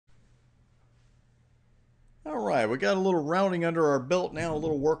All right, we got a little routing under our belt now, a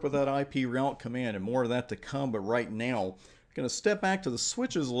little work with that IP route command, and more of that to come. But right now, we're going to step back to the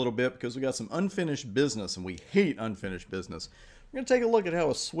switches a little bit because we got some unfinished business, and we hate unfinished business. We're going to take a look at how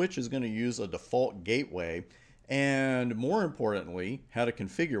a switch is going to use a default gateway, and more importantly, how to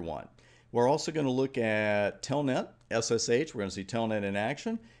configure one. We're also going to look at Telnet, SSH. We're going to see Telnet in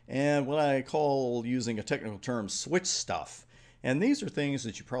action, and what I call, using a technical term, switch stuff. And these are things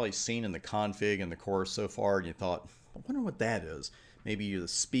that you've probably seen in the config in the course so far, and you thought, I wonder what that is. Maybe the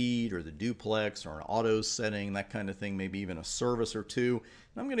speed or the duplex or an auto setting, that kind of thing, maybe even a service or two.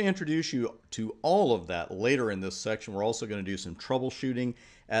 And I'm going to introduce you to all of that later in this section. We're also going to do some troubleshooting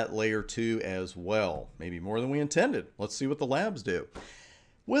at layer 2 as well. Maybe more than we intended. Let's see what the labs do.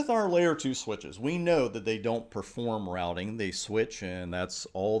 With our layer 2 switches, we know that they don't perform routing. They switch and that's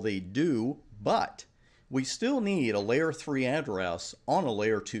all they do, but we still need a layer 3 address on a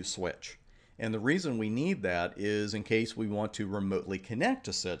layer 2 switch. And the reason we need that is in case we want to remotely connect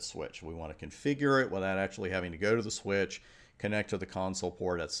to said switch. We want to configure it without actually having to go to the switch, connect to the console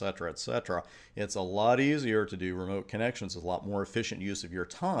port, etc., etc. It's a lot easier to do remote connections, it's a lot more efficient use of your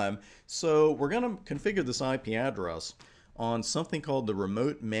time. So we're going to configure this IP address on something called the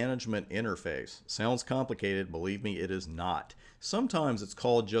Remote Management Interface. Sounds complicated, believe me, it is not. Sometimes it's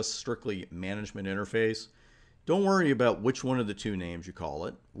called just strictly Management Interface. Don't worry about which one of the two names you call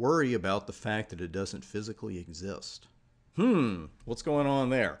it. Worry about the fact that it doesn't physically exist. What's going on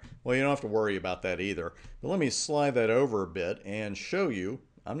there? Well, you don't have to worry about that either. But let me slide that over a bit and show you.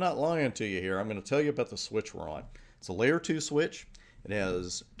 I'm not lying to you here. I'm going to tell you about the switch we're on. It's a layer 2 switch. It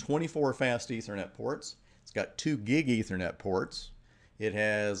has 24 fast Ethernet ports. It's got 2 gig Ethernet ports. It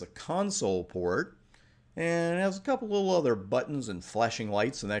has a console port. And it has a couple little other buttons and flashing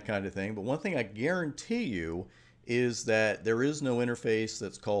lights and that kind of thing. But one thing I guarantee you is that there is no interface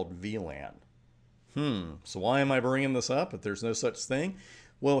that's called VLAN. So why am I bringing this up if there's no such thing?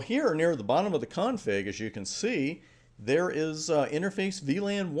 Well, here near the bottom of the config, as you can see, there is interface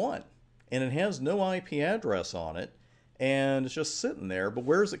VLAN 1. And it has no IP address on it. And it's just sitting there. But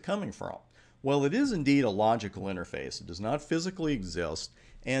where is it coming from? Well, it is indeed a logical interface. It does not physically exist.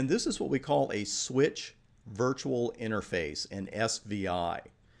 And this is what we call a switch virtual interface, an SVI.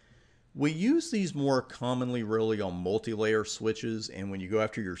 We use these more commonly really on multi-layer switches, and when you go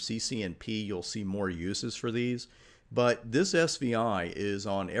after your CCNP, you'll see more uses for these. But this SVI is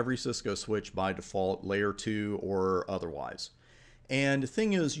on every Cisco switch by default, layer 2 or otherwise. And the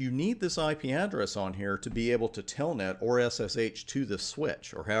thing is, you need this IP address on here to be able to telnet or SSH to the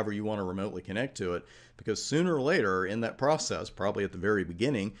switch, or however you want to remotely connect to it, because sooner or later in that process, probably at the very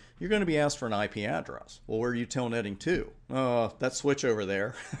beginning, you're going to be asked for an IP address. Well, where are you telnetting to? That switch over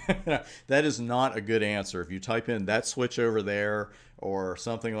there. That is not a good answer. If you type in that switch over there or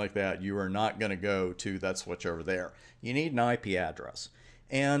something like that, you are not going to go to that switch over there. You need an IP address.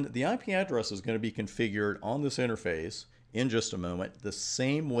 And the IP address is going to be configured on this interface in just a moment, the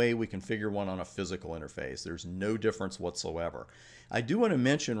same way we configure one on a physical interface. There's no difference whatsoever. I do want to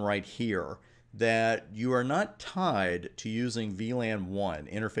mention right here that you are not tied to using VLAN 1,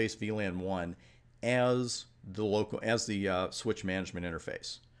 interface VLAN 1, as the switch management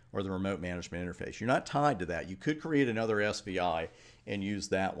interface or the remote management interface. You're not tied to that. You could create another SVI and use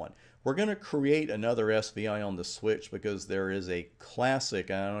that one. We're going to create another SVI on the switch because there is a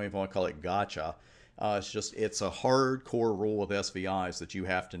classic, I don't even want to call it gotcha. It's a hardcore rule with SVIs that you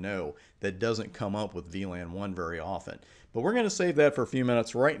have to know that doesn't come up with VLAN 1 very often. But we're going to save that for a few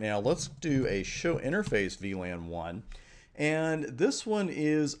minutes right now. Let's do a show interface VLAN 1. And this one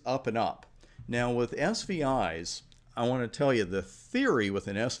is up and up. Now with SVIs, I want to tell you the theory with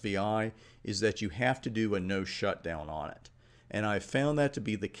an SVI is that you have to do a no shutdown on it. And I've found that to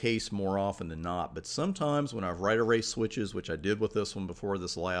be the case more often than not. But sometimes when I write array switches, which I did with this one before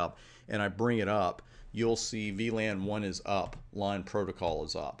this lab, and I bring it up, you'll see VLAN 1 is up, line protocol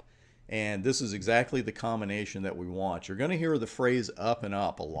is up. And this is exactly the combination that we want. You're going to hear the phrase up and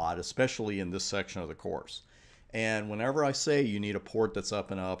up a lot, especially in this section of the course. And whenever I say you need a port that's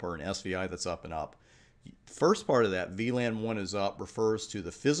up and up or an SVI that's up and up, first part of that, VLAN 1 is up, refers to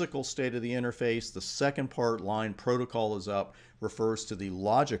the physical state of the interface. The second part, line protocol is up, refers to the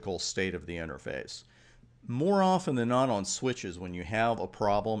logical state of the interface. More often than not on switches, when you have a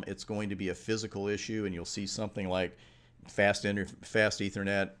problem, it's going to be a physical issue, and you'll see something like fast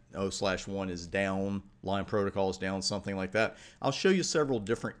Ethernet O/1 is down, line protocol is down, something like that. I'll show you several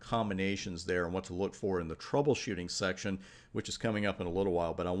different combinations there and what to look for in the troubleshooting section, which is coming up in a little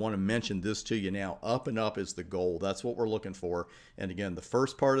while. But I want to mention this to you now. Up and up is the goal. That's what we're looking for. And again, the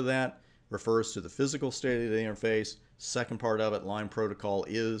first part of that, refers to the physical state of the interface. Second part of it, line protocol,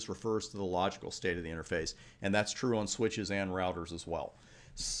 refers to the logical state of the interface. And that's true on switches and routers as well.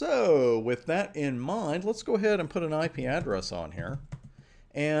 So with that in mind, let's go ahead and put an IP address on here.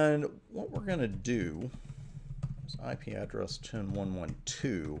 And what we're going to do is IP address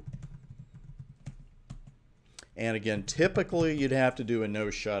 10.1.1.2. And again, typically you'd have to do a no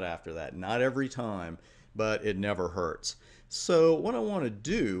shut after that. Not every time, but it never hurts. So what I want to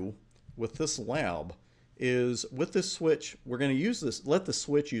do with this lab is with this switch, we're going to use this, let the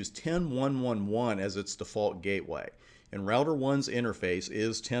switch use 10.1.1.1 as its default gateway. And router 1's interface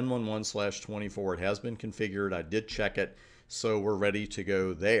is 10.1.1/24. It has been configured. I did check it, so we're ready to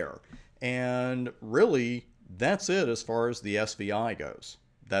go there. And really, that's it as far as the SVI goes.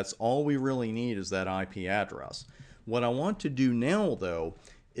 That's all we really need is that IP address. What I want to do now, though,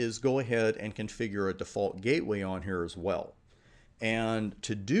 is go ahead and configure a default gateway on here as well. And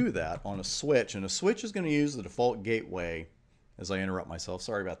to do that on a switch, and a switch is going to use the default gateway, as I interrupt myself,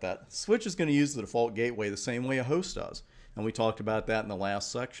 sorry about that. Switch is going to use the default gateway the same way a host does. And we talked about that in the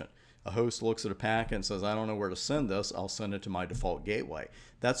last section. A host looks at a packet and says, I don't know where to send this, I'll send it to my default gateway.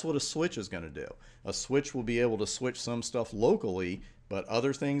 That's what a switch is going to do. A switch will be able to switch some stuff locally, but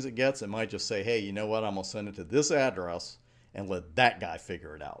other things it gets, it might just say, hey, you know what, I'm going to send it to this address and let that guy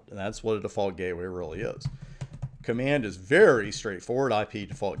figure it out. And that's what a default gateway really is. Command is very straightforward. IP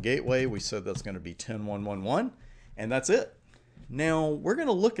default gateway, we said that's going to be 10.1.1.1, and that's it. Now, we're going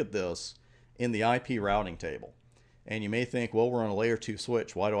to look at this in the IP routing table. And you may think, well, we're on a layer 2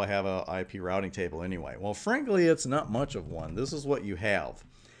 switch. Why do I have an IP routing table anyway? Well, frankly, it's not much of one. This is what you have.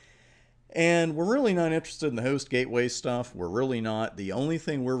 And we're really not interested in the host gateway stuff. We're really not. The only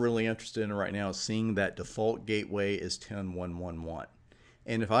thing we're really interested in right now is seeing that default gateway is 10.1.1.1.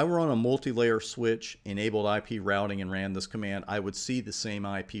 And if I were on a multi-layer switch, enabled IP routing and ran this command, I would see the same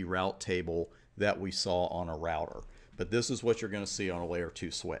IP route table that we saw on a router. But this is what you're going to see on a layer 2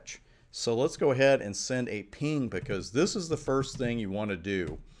 switch. So let's go ahead and send a ping, because this is the first thing you want to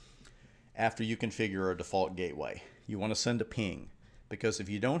do after you configure a default gateway. You want to send a ping, because if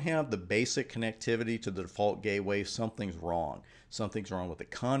you don't have the basic connectivity to the default gateway, something's wrong. Something's wrong with the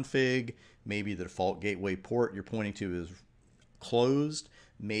config. Maybe the default gateway port you're pointing to is closed.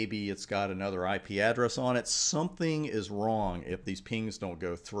 Maybe it's got another IP address on it. Something is wrong if these pings don't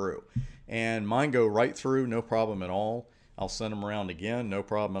go through. And mine go right through, no problem at all. I'll send them around again, no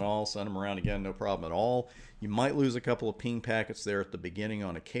problem at all. Send them around again, no problem at all. You might lose a couple of ping packets there at the beginning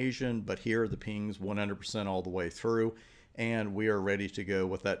on occasion, but here the ping's 100% all the way through, and we are ready to go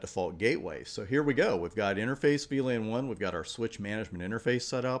with that default gateway. So here we go. We've got interface VLAN 1. We've got our switch management interface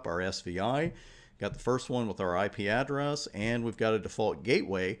set up, our SVI. Got the first one with our IP address, and we've got a default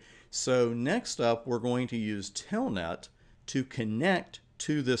gateway. So next up, we're going to use Telnet to connect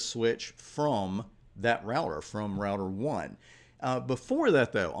to this switch from that router, from router 1. Before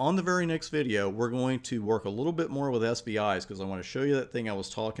that, though, on the very next video, we're going to work a little bit more with SVIs, because I want to show you that thing I was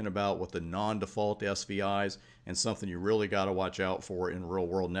talking about with the non-default SVIs, and something you really got to watch out for in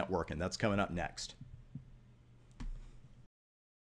real-world networking. That's coming up next.